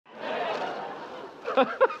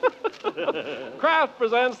Kraft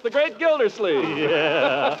presents The Great Gildersleeve.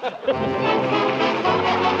 Yeah.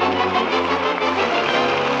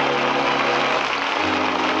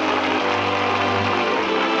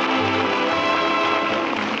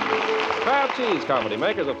 Kraft Cheese Company,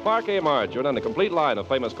 makers of Parquet margarine and a complete line of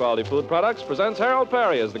famous quality food products, presents Harold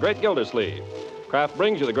Perry as The Great Gildersleeve. Kraft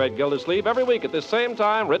brings you The Great Gildersleeve every week at this same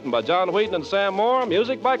time, written by John Wheaton and Sam Moore,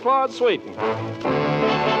 music by Claude Sweeten.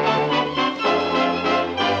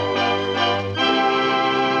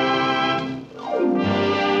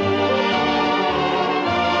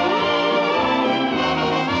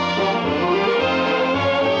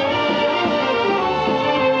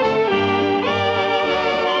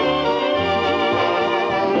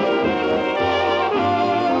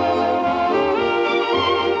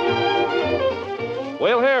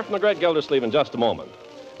 We'll hear from The Great Gildersleeve in just a moment.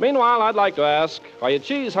 Meanwhile, I'd like to ask, are you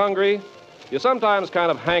cheese hungry? You sometimes kind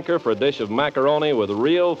of hanker for a dish of macaroni with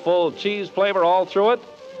real full cheese flavor all through it?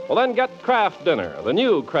 Well, then get Kraft Dinner, the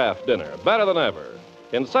new Kraft Dinner, better than ever.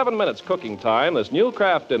 In 7 minutes cooking time, this new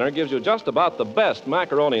Kraft Dinner gives you just about the best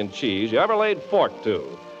macaroni and cheese you ever laid fork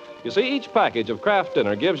to. You see, each package of Kraft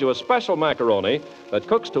Dinner gives you a special macaroni that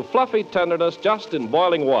cooks to fluffy tenderness just in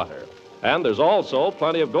boiling water. And there's also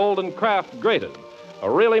plenty of Golden Kraft Grated, a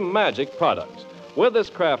really magic product. With this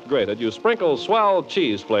Kraft Grated, you sprinkle swell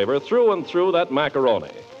cheese flavor through and through that macaroni.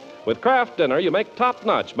 With Kraft Dinner, you make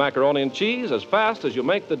top-notch macaroni and cheese as fast as you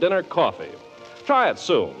make the dinner coffee. Try it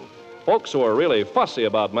soon. Folks who are really fussy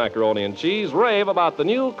about macaroni and cheese rave about the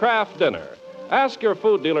new Kraft Dinner. Ask your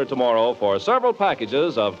food dealer tomorrow for several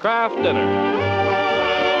packages of Kraft Dinner.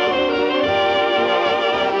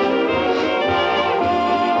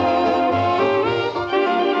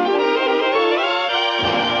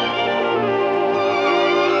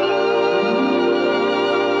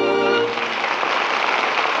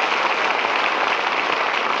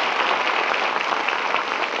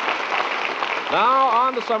 Now,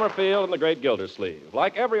 on to Summerfield and the Great Gildersleeve.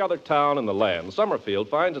 Like every other town in the land, Summerfield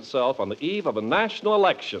finds itself on the eve of a national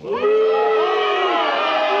election.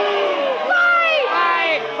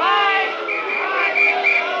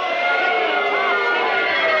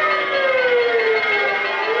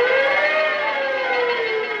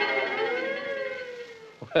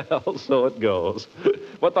 Well, so it goes.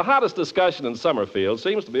 But the hottest discussion in Summerfield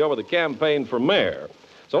seems to be over the campaign for mayor.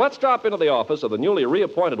 So let's drop into the office of the newly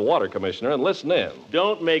reappointed water commissioner and listen in.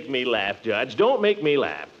 Don't make me laugh, Judge. Don't make me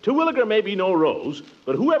laugh. Terwilliger may be no rose,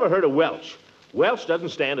 but who ever heard of Welch? Welch doesn't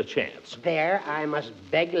stand a chance. There, I must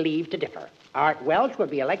beg leave to differ. Art Welch will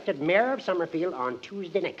be elected mayor of Summerfield on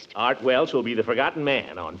Tuesday next. Art Welch will be the forgotten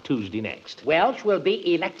man on Tuesday next. Welch will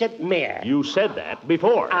be elected mayor. You said that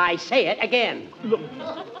before. I say it again. Look,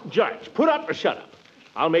 Judge, put up or shut up.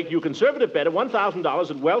 I'll make you a conservative bet of $1,000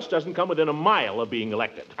 that Welch doesn't come within a mile of being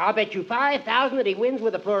elected. I'll bet you 5,000 that he wins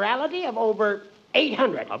with a plurality of over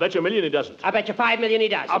 800. I'll bet you $1 million he doesn't. I'll bet you 5 million he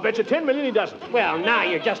does. I'll bet you $10 million he doesn't. Well, now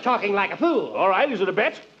you're just talking like a fool. All right, is it a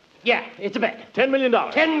bet? Yeah, it's a bet. $10 million.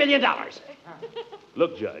 $10 million.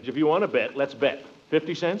 Look, Judge, if you want to bet, let's bet.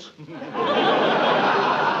 50 cents?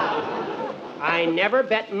 I never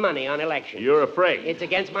bet money on elections. You're afraid. It's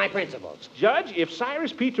against my principles. Judge, if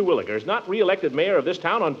Cyrus P. Terwilliger is not re-elected mayor of this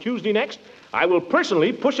town on Tuesday next, I will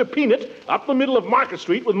personally push a peanut up the middle of Market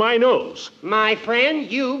Street with my nose. My friend,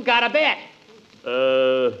 you've got a bet.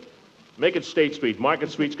 Make it State Street.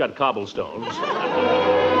 Market Street's got cobblestones.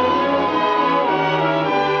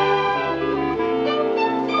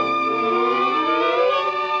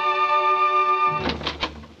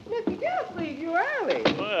 Mr. Gildersleeve, you early.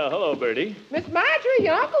 Well, hello, Bertie. Miss Marjorie,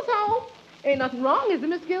 your uncle's home. Ain't nothing wrong, is it,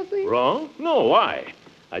 Miss Gildersleeve? Wrong? No, why?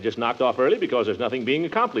 I just knocked off early because there's nothing being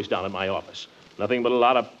accomplished down at my office. Nothing but a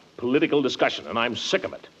lot of political discussion, and I'm sick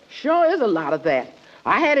of it. Sure is a lot of that.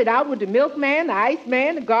 I had it out with the milkman, the ice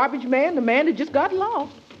man, the garbage man, the man that just got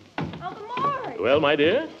lost. Uncle Mort, Well, my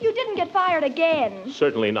dear? you didn't get fired again.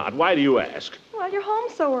 Certainly not. Why do you ask? Well, you're home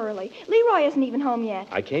so early. Leroy isn't even home yet.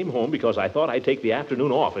 I came home because I thought I'd take the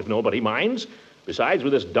afternoon off if nobody minds. Besides,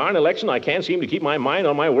 with this darn election, I can't seem to keep my mind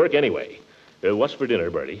on my work anyway. What's for dinner,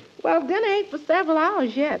 Bertie? Well, dinner ain't for several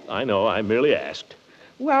hours yet. I know. I merely asked.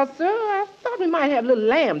 Well, sir, I thought we might have a little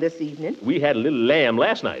lamb this evening. We had a little lamb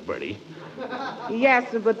last night, Bertie.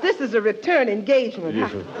 Yes, sir, but this is a return engagement.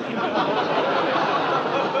 Yes,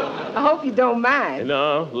 I hope you don't mind.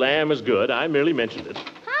 No, lamb is good. I merely mentioned it.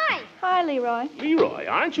 Hi. Hi, Leroy. Leroy,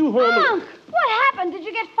 aren't you home? Unc, what happened? Did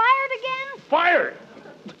you get fired again? Fired!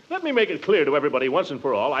 Let me make it clear to everybody once and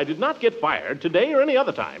for all, I did not get fired today or any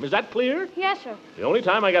other time. Is that clear? Yes, sir. The only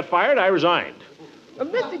time I got fired, I resigned.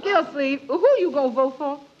 Mr. Gildersleeve, who you gonna vote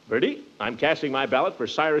for? Bertie, I'm casting my ballot for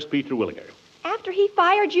Cyrus P. Terwilliger. After he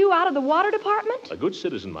fired you out of the water department? A good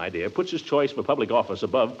citizen, my dear, puts his choice for public office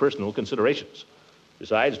above personal considerations.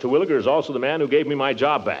 Besides, Terwilliger is also the man who gave me my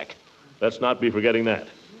job back. Let's not be forgetting that.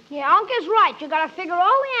 Yeah, Unc is right. You gotta figure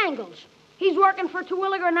all the angles. He's working for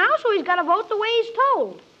Terwilliger now, so he's gotta vote the way he's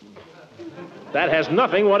told. That has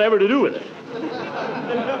nothing whatever to do with it.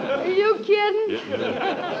 Are you kidding?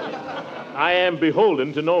 I am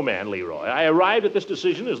beholden to no man, Leroy. I arrived at this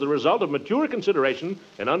decision as the result of mature consideration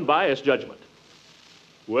and unbiased judgment.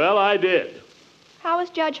 Well, I did. How is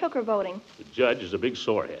Judge Hooker voting? The judge is a big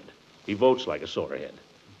sorehead. He votes like a sorehead.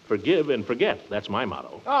 Forgive and forget. That's my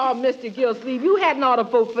motto. Oh, Mr. Gillsleeve, you hadn't ought to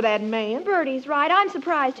vote for that man. Bertie's right. I'm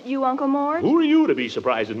surprised at you, Uncle Mort. Who are you to be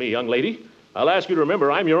surprised at me, young lady? I'll ask you to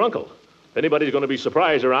remember I'm your uncle. If anybody's going to be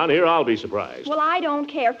surprised around here, I'll be surprised. Well, I don't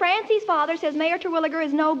care. Francie's father says Mayor Terwilliger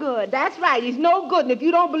is no good. That's right. He's no good, and if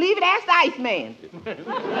you don't believe it, ask the Iceman.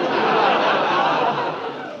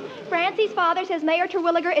 Francie's father says Mayor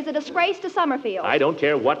Terwilliger is a disgrace to Summerfield. I don't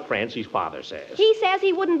care what Francie's father says. He says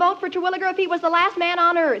he wouldn't vote for Terwilliger if he was the last man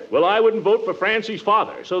on earth. Well, I wouldn't vote for Francie's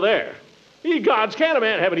father, so there. Ye gods, can't a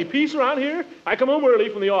man have any peace around here? I come home early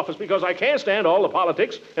from the office because I can't stand all the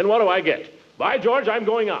politics, and what do I get? By George, I'm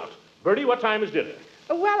going out. Bertie, what time is dinner?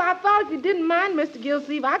 Well, I thought if you didn't mind, Mr.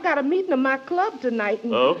 Gillsleeve, I got a meeting of my club tonight.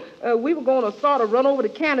 And, we were going to sort of run over the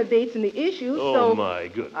candidates and the issues. Oh, my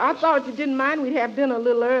goodness. I thought if you didn't mind, we'd have dinner a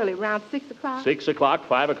little early, around 6 o'clock. 6 o'clock,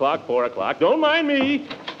 5 o'clock, 4 o'clock. Don't mind me.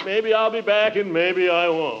 Maybe I'll be back and maybe I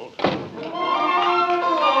won't.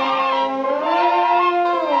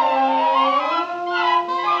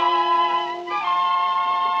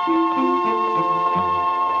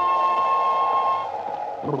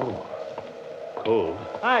 Cold.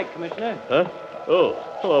 Hi, Commissioner. Huh? Oh,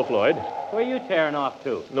 hello, Floyd. Where are you tearing off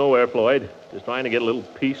to? Nowhere, Floyd. Just trying to get a little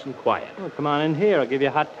peace and quiet. Well, come on in here. I'll give you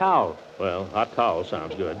a hot towel. Well, hot towel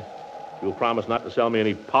sounds good. You'll promise not to sell me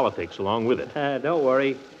any politics along with it. Don't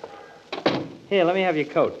worry. Here, let me have your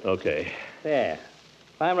coat. Okay. There.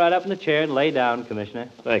 Climb right up in the chair and lay down, Commissioner.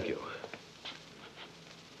 Thank you.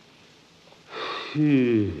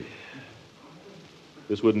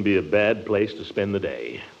 This wouldn't be a bad place to spend the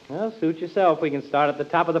day. Well, suit yourself. We can start at the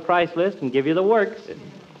top of the price list and give you the works.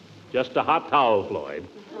 Just a hot towel, Floyd.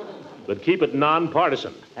 But keep it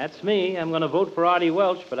nonpartisan. That's me. I'm going to vote for Artie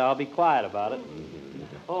Welch, but I'll be quiet about it.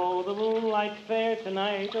 Oh, the moonlight's fair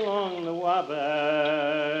tonight along the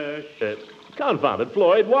Wabash. Confound it,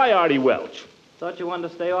 Floyd. Why Artie Welch? Thought you wanted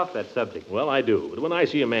to stay off that subject. Well, I do. But when I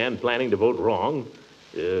see a man planning to vote wrong,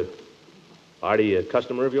 Artie a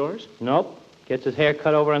customer of yours? Nope. Gets his hair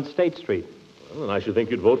cut over on State Street. Well, then I should think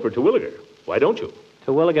you'd vote for Terwilliger. Why don't you?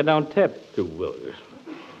 Terwilliger don't tip. Terwilliger.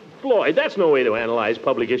 Floyd, that's no way to analyze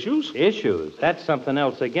public issues. Issues? That's something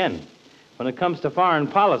else again. When it comes to foreign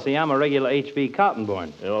policy, I'm a regular H.V.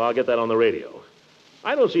 Kaltenborn. Yeah, well, I'll get that on the radio.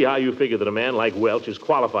 I don't see how you figure that a man like Welch is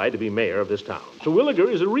qualified to be mayor of this town. Terwilliger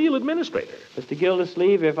is a real administrator. Mr.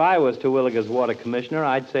 Gildersleeve, if I was Terwilliger's water commissioner,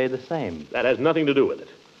 I'd say the same. That has nothing to do with it.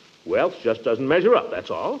 Welch just doesn't measure up, that's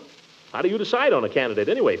all. How do you decide on a candidate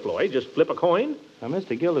anyway, Floyd? Just flip a coin? Now,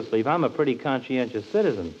 Mr. Gildersleeve, I'm a pretty conscientious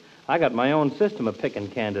citizen. I got my own system of picking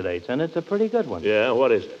candidates, and it's a pretty good one. Yeah,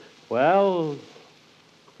 what is it? Well,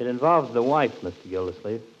 it involves the wife, Mr.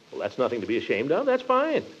 Gildersleeve. Well, that's nothing to be ashamed of. That's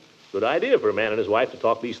fine. Good idea for a man and his wife to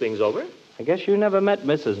talk these things over. I guess you never met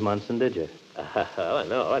Mrs. Munson, did you?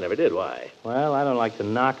 No, I never did. Why? Well, I don't like to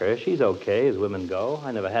knock her. She's okay, as women go.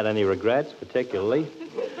 I never had any regrets, particularly.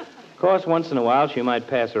 Of course, once in a while, she might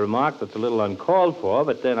pass a remark that's a little uncalled for,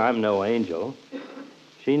 but then I'm no angel.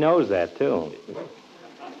 She knows that, too.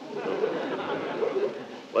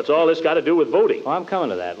 What's all this got to do with voting? Oh, I'm coming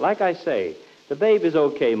to that. Like I say, the babe is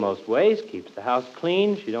okay most ways, keeps the house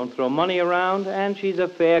clean, she don't throw money around, and she's a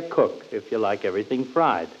fair cook, if you like everything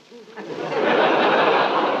fried.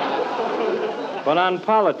 But on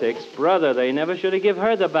politics, brother, they never should have give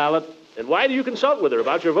her the ballot. And why do you consult with her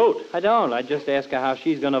about your vote? I don't. I just ask her how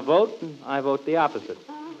she's going to vote, and I vote the opposite.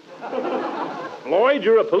 Floyd,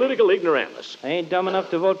 you're a political ignoramus. I ain't dumb enough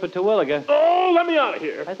to vote for Terwilliger. Oh, let me out of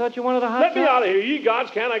here. I thought you wanted a hot Let me towel. out of here. Ye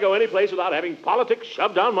gods, can't I go any place without having politics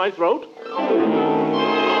shoved down my throat?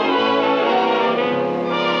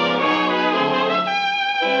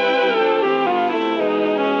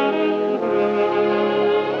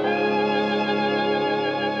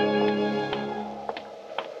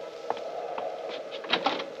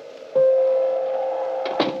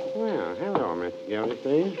 Well, hello, Mr.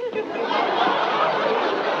 Gildersleeve.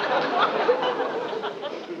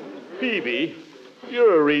 Peavy,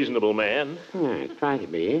 you're a reasonable man. I try to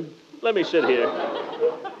be. Let me sit here.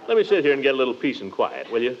 Let me sit here and get a little peace and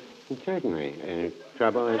quiet, will you? Certainly.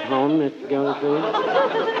 Trouble at home, Mr. Gildersleeve?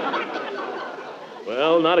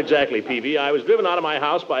 Well, not exactly, Peavy. I was driven out of my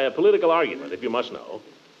house by a political argument, if you must know.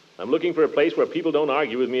 I'm looking for a place where people don't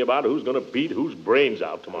argue with me about who's going to beat whose brains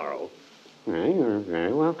out tomorrow. Well, you're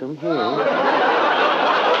very welcome here.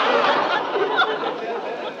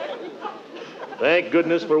 Thank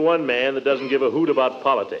goodness for one man that doesn't give a hoot about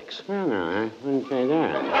politics. Well, no, I wouldn't say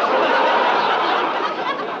that.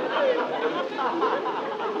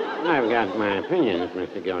 I've got my opinions,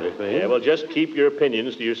 Mr. Gildersleeve. Yeah, well, just keep your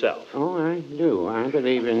opinions to yourself. Oh, I do. I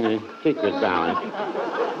believe in the secret ballot.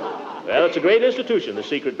 Well, it's a great institution, the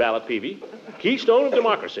secret ballot, Peavy. Keystone of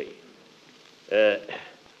democracy.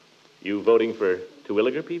 You voting for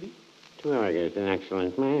Terwilliger, Peavy? Terwilliger's an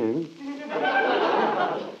excellent man.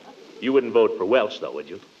 You wouldn't vote for Welch, though, would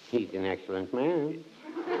you? He's an excellent man.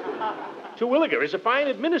 Terwilliger is a fine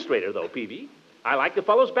administrator, though, Peavy. I like the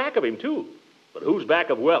fellows back of him, too. But who's back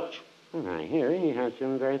of Welch? Well, I hear he has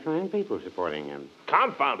some very fine people supporting him.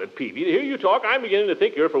 Confound it, Peavy. To hear you talk, I'm beginning to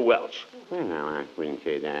think you're for Welch. Well, no, I wouldn't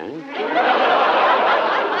say that.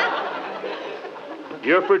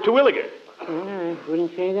 You're for Terwilliger. Well, I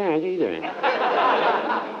wouldn't say that either.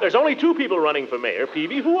 There's only two people running for mayor,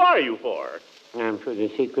 Peavy. Who are you for? I'm for the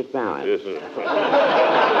secret ballot. Yes, sir.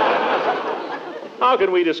 How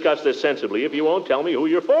can we discuss this sensibly if you won't tell me who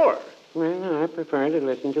you're for? Well, no, I prefer to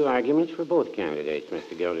listen to arguments for both candidates,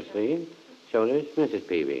 Mr. Gildersleeve. So does Mrs.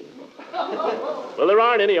 Peavy. Well, there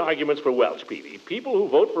aren't any arguments for Welch, Peavy. People who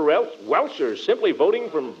vote for Welch are simply voting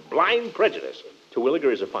from blind prejudice.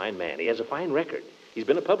 Terwilliger is a fine man. He has a fine record. He's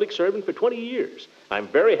been a public servant for 20 years. I'm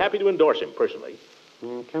very happy to endorse him, personally.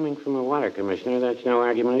 Coming from a water commissioner, that's no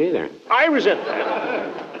argument either. I resent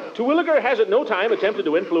that. Terwilliger has at no time attempted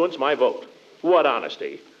to influence my vote. What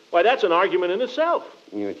honesty. Why, that's an argument in itself.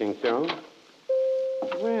 You think so?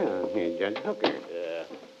 Well, here's Judge Hooker.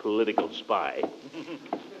 Political spy.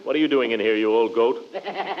 What are you doing in here, you old goat?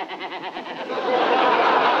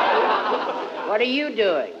 What are you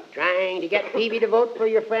doing? Trying to get Peavy to vote for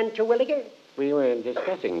your friend Terwilliger? We were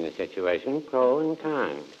discussing the situation, pro and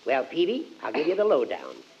con. Well, Peavy, I'll give you the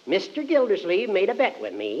lowdown. Mr. Gildersleeve made a bet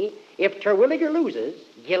with me. If Terwilliger loses,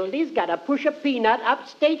 Gildy's got to push a peanut up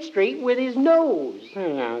State Street with his nose. Well,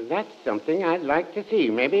 now, that's something I'd like to see.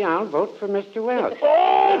 Maybe I'll vote for Mr. Welch.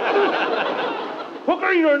 Oh!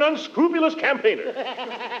 Hooker, you're an unscrupulous campaigner.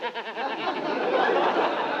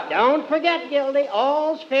 Don't forget, Gildy,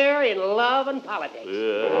 all's fair in love and politics.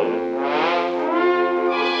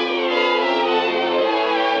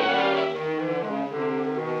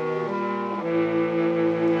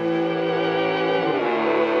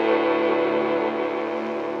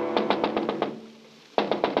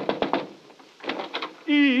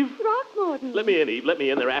 Eve. Throckmorton. Let me in, Eve. Let me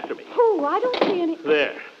in. They're after me. Oh, I don't see any.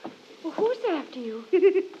 There. Well, who's after you?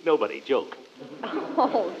 Nobody. Joke.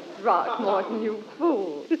 Oh, Throckmorton, you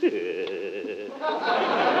fool.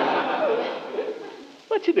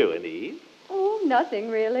 What you doing, Eve? Oh, nothing,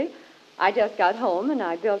 really. I just got home, and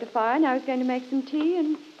I built a fire, and I was going to make some tea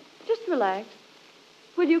and just relax.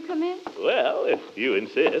 Will you come in? Well, if you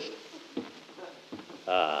insist.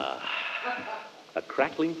 A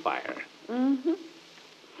crackling fire. Mm-hmm.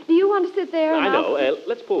 Do you want to sit there? I know.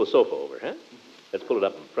 Let's pull the sofa over, huh? Let's pull it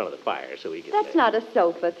up in front of the fire so we can... That's not a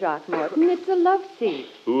sofa, Throckmorton. It's a love seat.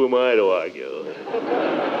 Who am I to argue?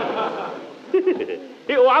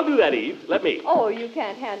 Here, I'll do that, Eve. Let me. Oh, you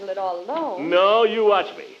can't handle it all alone. No, you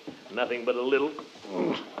watch me. Nothing but a little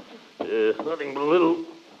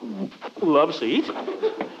love seat.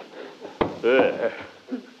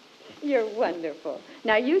 You're wonderful.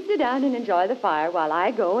 Now, you sit down and enjoy the fire while I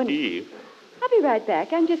go and... Eve. I'll be right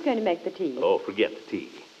back. I'm just going to make the tea. Oh, forget the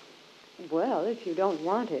tea. Well, if you don't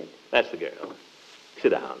want it. That's the girl.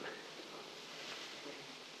 Sit down.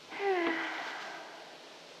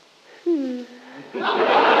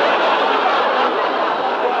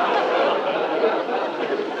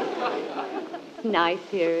 Nice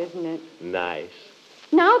here, isn't it? Nice.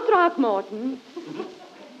 Now, Throckmorton.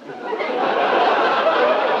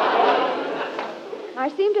 I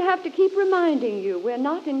seem to have to keep reminding you we're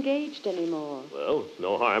not engaged anymore. Well,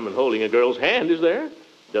 no harm in holding a girl's hand, is there?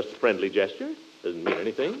 Just a friendly gesture. Doesn't mean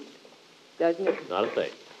anything. Doesn't it? Not a thing.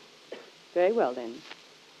 Very well, then.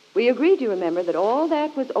 We agreed, you remember, that all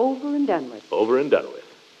that was over and done with. Over and done with.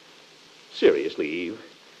 Seriously, Eve,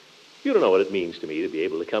 you don't know what it means to me to be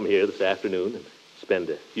able to come here this afternoon and spend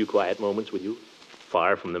a few quiet moments with you,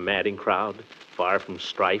 far from the madding crowd, far from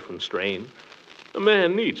strife and strain. A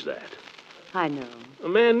man needs that. I know. A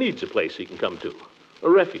man needs a place he can come to, a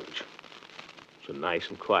refuge. So nice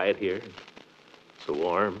and quiet here, so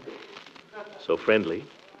warm, so friendly,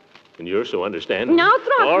 and you're so understanding. Now,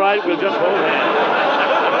 Throckmorton. All right, we'll just hold hands.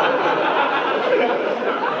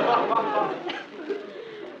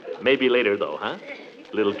 Maybe later, though, huh?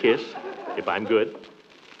 Little kiss, if I'm good.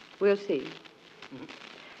 We'll see.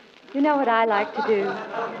 You know what I like to do?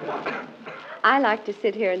 I like to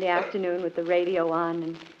sit here in the afternoon with the radio on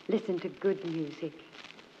and listen to good music.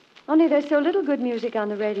 Only there's so little good music on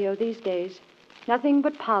the radio these days. Nothing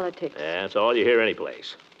but politics. Yeah, that's all you hear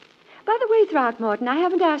anyplace. By the way, Throckmorton, I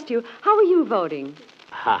haven't asked you, how are you voting?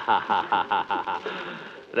 Ha, ha, ha, ha, ha, ha.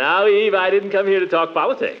 Now, Eve, I didn't come here to talk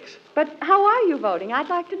politics. But how are you voting? I'd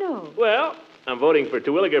like to know. Well, I'm voting for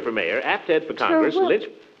Terwilliger for mayor, Apted for Congress, Lynch...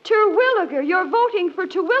 Terwilliger, you're voting for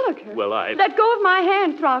Terwilliger. Well, Let go of my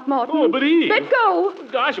hand, Throckmorton. Oh, but Eve... Let go.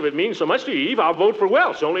 Gosh, if it means so much to you, Eve, I'll vote for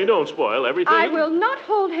Welch, only don't spoil everything. I will not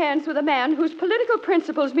hold hands with a man whose political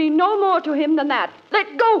principles mean no more to him than that.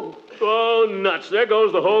 Let go. Oh, nuts. There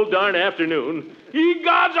goes the whole darn afternoon. Ye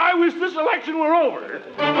gods, I wish this election were over.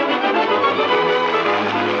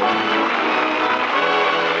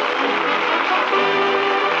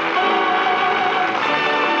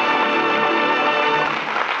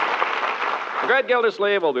 The great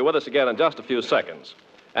Gildersleeve will be with us again in just a few seconds.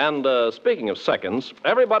 And speaking of seconds,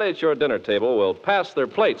 everybody at your dinner table will pass their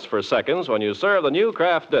plates for seconds when you serve the new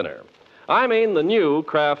Kraft dinner. I mean the new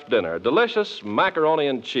Kraft dinner. Delicious macaroni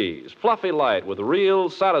and cheese, fluffy light with real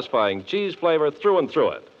satisfying cheese flavor through and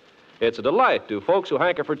through it. It's a delight to folks who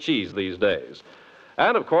hanker for cheese these days.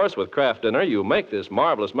 And, of course, with Kraft dinner, you make this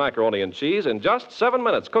marvelous macaroni and cheese in just 7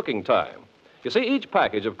 minutes cooking time. You see, each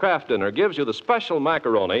package of Kraft dinner gives you the special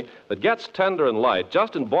macaroni that gets tender and light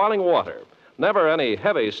just in boiling water. Never any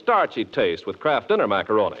heavy, starchy taste with Kraft dinner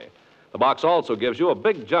macaroni. The box also gives you a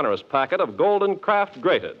big, generous packet of Golden Kraft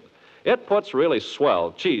Grated. It puts really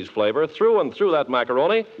swell cheese flavor through and through that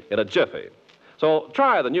macaroni in a jiffy. So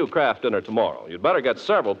try the new Kraft dinner tomorrow. You'd better get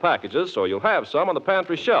several packages so you'll have some on the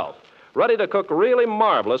pantry shelf, ready to cook really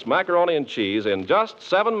marvelous macaroni and cheese in just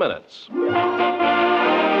 7 minutes.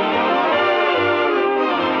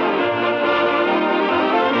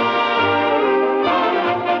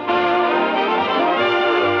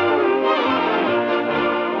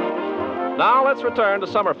 Now let's return to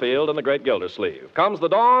Summerfield and the great Gildersleeve. Comes the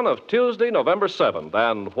dawn of Tuesday, November 7th,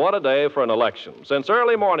 and what a day for an election. Since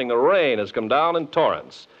early morning, the rain has come down in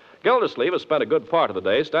torrents. Gildersleeve has spent a good part of the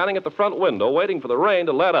day standing at the front window waiting for the rain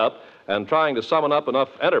to let up and trying to summon up enough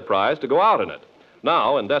enterprise to go out in it.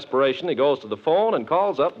 Now, in desperation, he goes to the phone and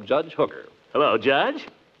calls up Judge Hooker. Hello, Judge.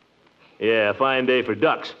 Yeah, fine day for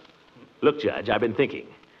ducks. Look, Judge, I've been thinking.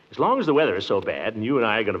 As long as the weather is so bad and you and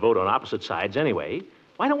I are going to vote on opposite sides anyway,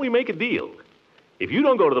 why don't we make a deal? If you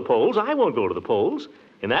don't go to the polls, I won't go to the polls.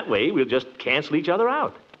 In that way, we'll just cancel each other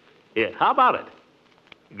out. Yeah, how about it?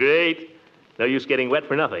 Great. No use getting wet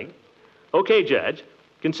for nothing. Okay, Judge.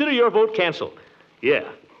 Consider your vote canceled. Yeah.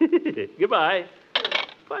 Goodbye.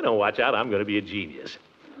 If I don't watch out, I'm going to be a genius.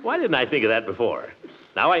 Why didn't I think of that before?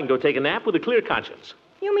 Now I can go take a nap with a clear conscience.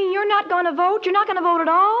 You mean you're not going to vote? You're not going to vote at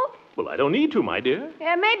all? Well, I don't need to, my dear.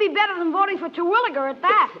 Yeah, it may be better than voting for Terwilliger at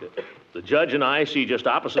that. The judge and I see just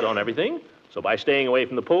opposite on everything, so by staying away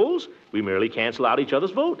from the polls, we merely cancel out each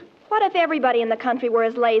other's vote. What if everybody in the country were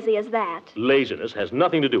as lazy as that? Laziness has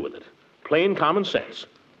nothing to do with it. Plain common sense.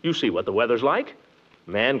 You see what the weather's like.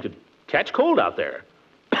 Man could catch cold out there.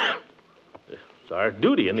 It's our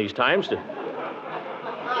duty in these times to...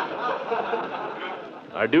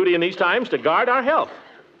 guard our health.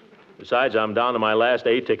 Besides, I'm down to my last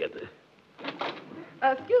A ticket.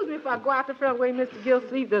 Excuse me if I go out the front way, Mr.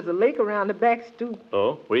 Gildersleeve. There's a lake around the back stoop.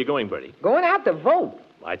 Oh, where are you going, Bertie? Going out to vote.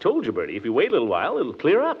 I told you, Bertie, if you wait a little while, it'll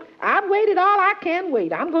clear up. I've waited all I can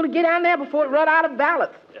wait. I'm going to get down there before it run out of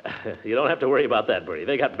ballots. You don't have to worry about that, Bertie.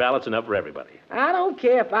 They got ballots enough for everybody. I don't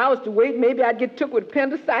care. If I was to wait, maybe I'd get took with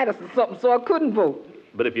appendicitis or something, so I couldn't vote.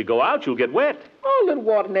 But if you go out, you'll get wet. Oh, a little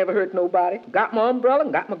water never hurt nobody. Got my umbrella,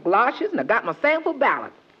 and got my galoshes, and I got my sample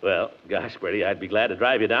ballot. Well, gosh, Bertie, I'd be glad to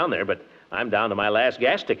drive you down there, but I'm down to my last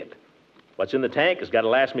gas ticket. What's in the tank has got to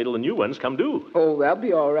last me till the new ones come due. Oh, that'll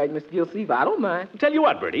be all right, Mr. Gildersleeve. I don't mind. Tell you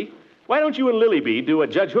what, Bertie, why don't you and Lily Bee do what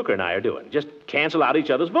Judge Hooker and I are doing? Just cancel out each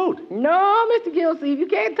other's vote. No, Mr. Gildersleeve, you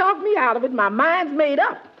can't talk me out of it. My mind's made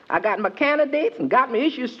up. I got my candidates and got my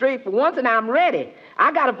issues straight for once, and I'm ready.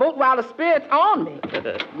 I got to vote while the spirit's on me.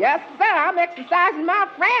 Yes, sir, I'm exercising my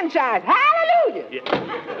franchise. Hallelujah!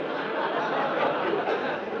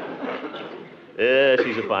 Yeah,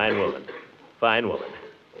 she's a fine woman. Fine woman.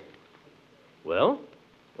 Well,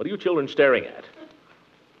 what are you children staring at?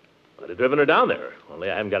 I'd have driven her down there, only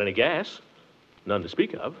I haven't got any gas. None to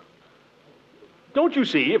speak of. Don't you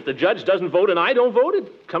see, if the judge doesn't vote and I don't vote,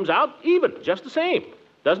 it comes out even, just the same,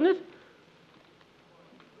 doesn't it?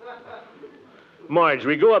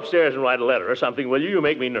 Marjorie, go upstairs and write a letter or something, will you? You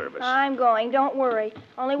make me nervous. I'm going. Don't worry.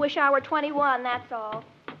 Only wish I were 21, that's all.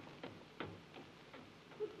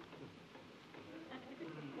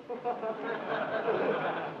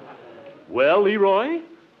 Well, Leroy?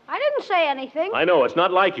 I didn't say anything. I know, it's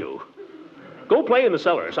not like you. Go play in the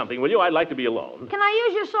cellar or something, will you? I'd like to be alone. Can I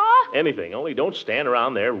use your saw? Anything, only don't stand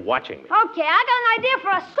around there watching me. Okay, I got an idea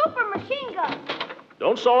for a super machine gun.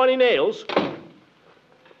 Don't saw any nails.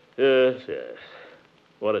 Yes.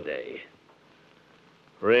 What a day.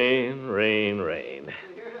 Rain, rain, rain.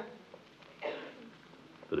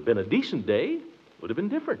 If it had been a decent day, would have been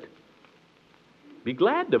different. Be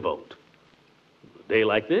glad to vote. A day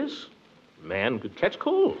like this, a man could catch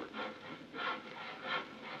cold.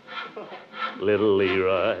 Little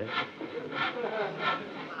Leroy.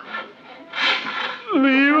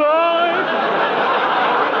 Leroy!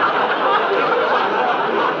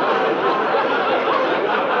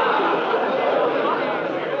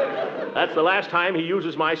 That's the last time he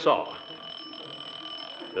uses my saw.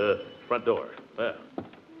 Front door. Well,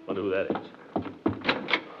 wonder who that is.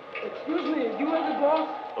 Excuse me, you are the boss?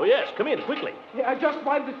 Oh, yes, come in, quickly. Yeah, I just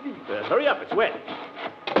wiped the feet. Hurry up, it's wet.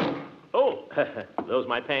 Oh, those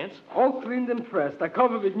my pants? All cleaned and pressed. I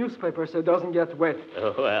covered with newspaper so it doesn't get wet.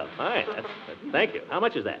 Oh, well, fine. Thank you. How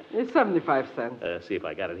much is that? It's 75 cents. See if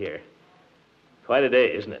I got it here. Quite a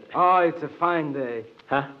day, isn't it? Oh, it's a fine day.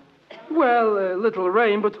 Huh? Well, a little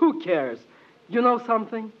rain, but who cares? You know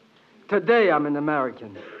something? Today I'm an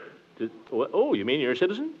American. Oh, you mean you're a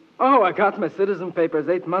citizen? Oh, I got my citizen papers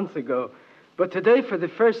 8 months ago. But today, for the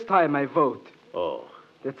first time, I vote. Oh.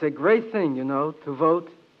 It's a great thing, you know, to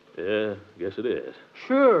vote. Yeah, guess it is.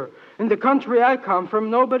 Sure. In the country I come from,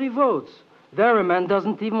 nobody votes. There, a man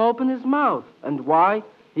doesn't even open his mouth. And why?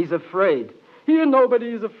 He's afraid. Here, nobody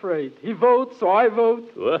is afraid. He votes, so I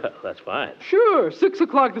vote. Well, that's fine. Sure. 6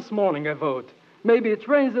 o'clock this morning, I vote. Maybe it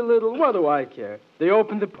rains a little. What do I care? They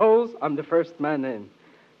open the polls. I'm the first man in.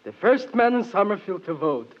 The first man in Summerfield to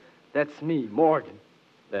vote. That's me, Morgan.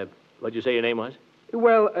 What'd you say your name was?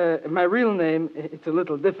 Well, my real name, it's a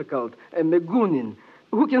little difficult. Megunin.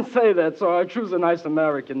 Who can say that, so I choose a nice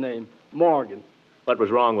American name, Morgan. What was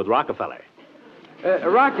wrong with Rockefeller?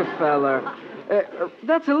 Rockefeller.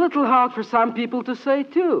 That's a little hard for some people to say,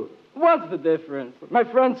 too. What's the difference? My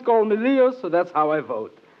friends call me Leo, so that's how I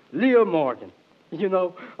vote. Leo Morgan. You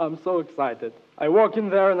know, I'm so excited. I walk in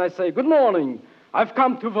there and I say, "Good morning. I've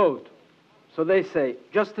come to vote." So they say,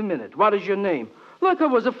 "Just a minute. What is your name?" Like I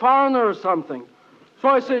was a foreigner or something. So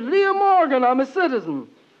I say, "Leo Morgan, I'm a citizen."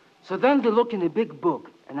 So then they look in a big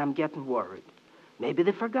book, and I'm getting worried. Maybe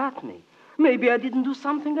they forgot me. Maybe I didn't do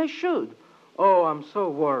something I should. Oh, I'm so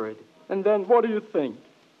worried. And then what do you think?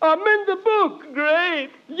 I'm in the book. Great.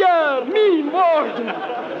 Yeah, me, Morgan.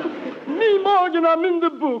 Me, Morgan, I'm in the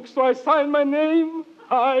book. So I sign my name.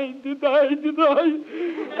 Did I?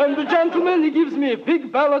 And the gentleman, he gives me a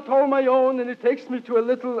big ballot all my own, and he takes me to a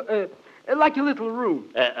little, like a little room.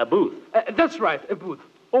 A booth? That's right, a booth.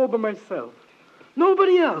 All by myself.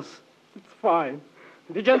 Nobody else. It's fine.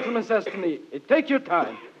 The gentleman says to me, "Take your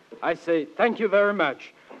time." I say, "Thank you very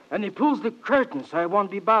much." And he pulls the curtain so I won't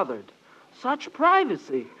be bothered. Such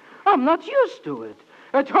privacy. I'm not used to it.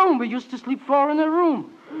 At home, we used to sleep four in a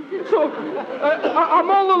room. So, I'm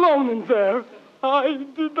all alone in there.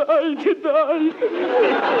 Did I?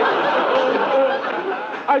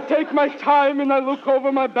 I take my time and I look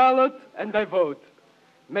over my ballot and I vote.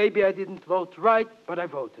 Maybe I didn't vote right, but I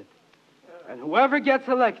voted. And whoever gets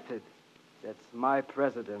elected, that's my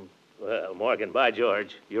president. Well, Morgan, by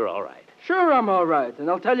George, you're all right. Sure, I'm all right. And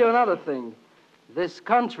I'll tell you another thing. This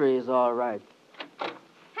country is all right. Hey,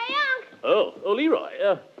 Unc. Oh,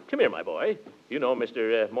 Leroy. Come here, my boy. You know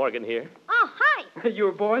Mr. Morgan here? Oh, hi.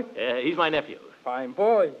 Your boy? He's my nephew. Fine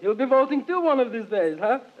boy. He'll be voting too one of these days,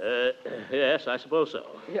 huh? Yes, I suppose so.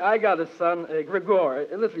 Yeah, I got a son, Gregor,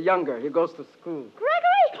 a little younger. He goes to school.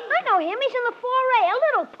 Gregory? I know him. He's in the 4A, a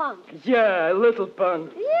little punk. Yeah, a little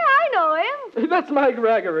punk. Yeah, I know him. That's my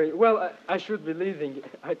Gregory. Well, I should be leaving.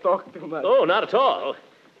 I talk too much. Oh, not at all.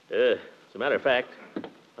 As a matter of fact,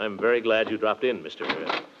 I'm very glad you dropped in, Mr.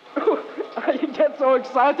 I get so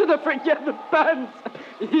excited I forget the pants.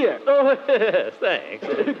 Here. Oh, yes, thanks.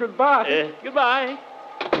 Goodbye. Goodbye.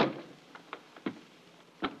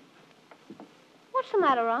 What's the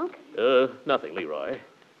matter, Unc? Nothing, Leroy.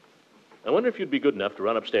 I wonder if you'd be good enough to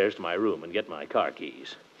run upstairs to my room and get my car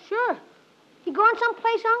keys. Sure. You going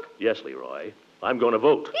someplace, Unc? Yes, Leroy. I'm going to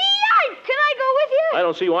vote. Yikes! Can I go with you? I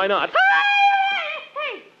don't see why not. Hey,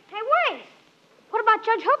 wait. What about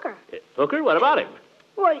Judge Hooker? Hooker? What about him?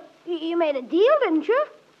 Well, you made a deal, didn't you?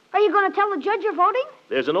 Are you going to tell the judge you're voting?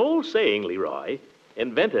 There's an old saying, Leroy,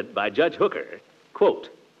 invented by Judge Hooker. Quote,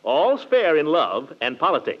 "All's fair in love and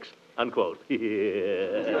politics," unquote.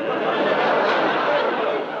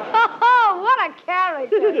 Oh, what a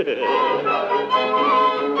character.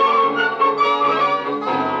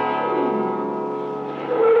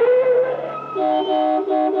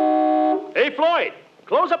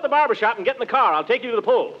 up the barber shop and get in the car. I'll take you to the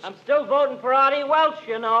polls. I'm still voting for Artie Welch,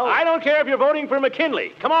 you know. I don't care if you're voting for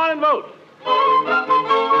McKinley. Come on and vote.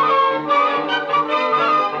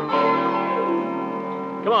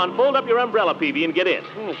 Come on, fold up your umbrella, Peavy, and get in.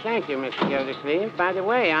 Thank you, Mr. Gildersleeve. By the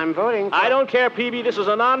way, I'm voting for... I don't care, Peavy. This is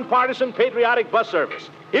a nonpartisan, patriotic bus service.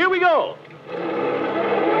 Here we go. Put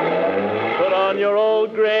on your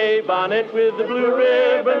old gray bonnet with the blue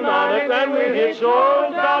ribbon on it, and we hitch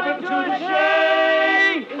old Dobbin to the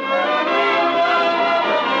shade.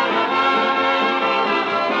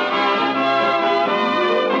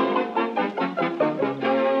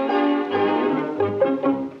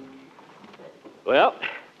 Well,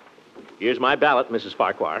 here's my ballot, Mrs.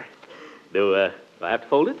 Farquhar. Do I have to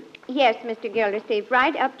fold it? Yes, Mr. Gildersleeve,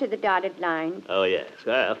 right up to the dotted line. Oh, yes.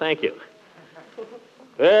 Well, thank you.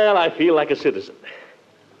 Well, I feel like a citizen.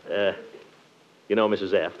 You know,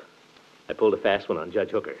 Mrs. F., I pulled a fast one on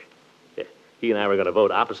Judge Hooker. He and I were going to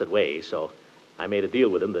vote opposite ways, so I made a deal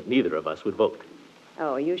with him that neither of us would vote.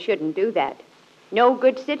 Oh, you shouldn't do that. No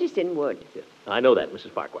good citizen would. Yeah, I know that,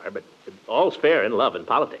 Mrs. Farquhar, but all's fair in love and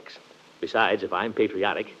politics. Besides, if I'm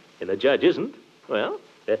patriotic and the judge isn't, well,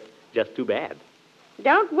 just too bad.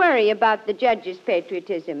 Don't worry about the judge's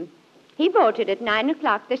patriotism. He voted at 9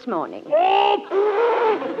 o'clock this morning. Oh!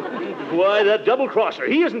 Why, that double-crosser.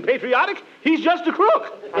 He isn't patriotic. He's just a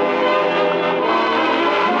crook.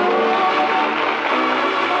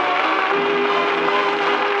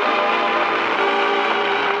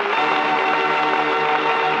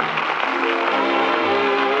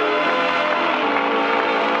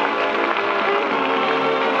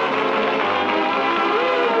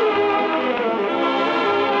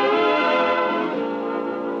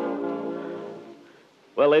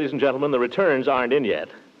 Well, ladies and gentlemen, the returns aren't in yet.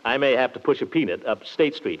 I may have to push a peanut up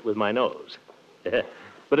State Street with my nose.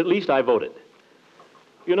 But at least I voted.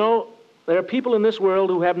 You know, there are people in this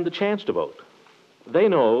world who haven't the chance to vote. They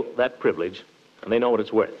know that privilege, and they know what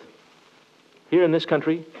it's worth. Here in this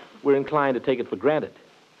country, we're inclined to take it for granted.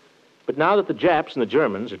 But now that the Japs and the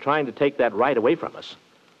Germans are trying to take that right away from us,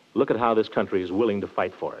 look at how this country is willing to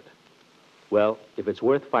fight for it. Well, if it's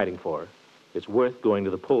worth fighting for, it's worth going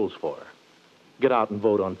to the polls for. Get out and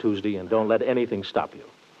vote on Tuesday, and don't let anything stop you.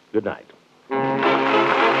 Good night. Music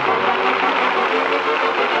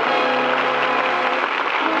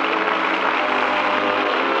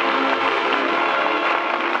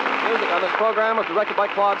on this program was directed by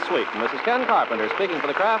Claude Sweet, and this is Ken Carpenter speaking for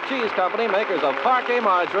the Kraft Cheese Company, makers of Parquet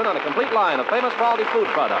Margarine and a complete line of famous Waldy food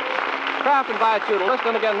products. Kraft invites you to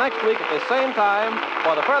listen again next week at the same time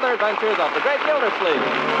for the further adventures of the Great Gildersleeve.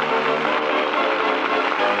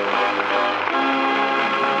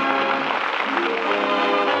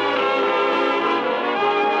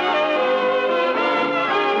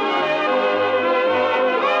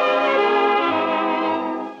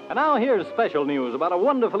 And now here's special news about a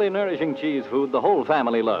wonderfully nourishing cheese food the whole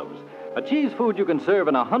family loves. A cheese food you can serve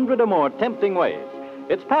in 100 or more tempting ways.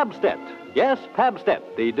 It's Pabstet. Yes, Pabstet,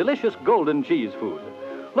 the delicious golden cheese food.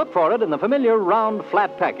 Look for it in the familiar round,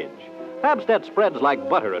 flat package. Pabstet spreads like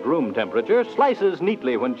butter at room temperature, slices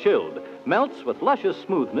neatly when chilled, melts with luscious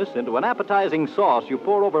smoothness into an appetizing sauce you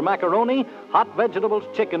pour over macaroni, hot vegetables,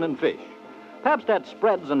 chicken, and fish. Pabstet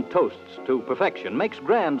spreads and toasts to perfection, makes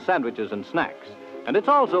grand sandwiches and snacks. And it's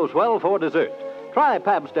also swell for dessert. Try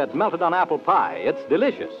Pabstet melted on apple pie. It's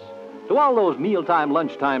delicious. To all those mealtime,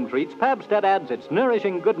 lunchtime treats, Pabstet adds its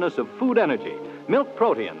nourishing goodness of food energy, milk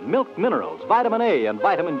protein, milk minerals, vitamin A, and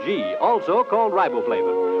vitamin G, also called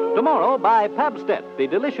riboflavin. Tomorrow, buy Pabstet, the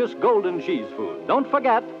delicious golden cheese food. Don't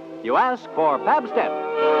forget, you ask for Pabstet.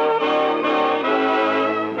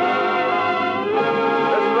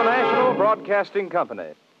 This is the National Broadcasting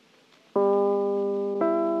Company.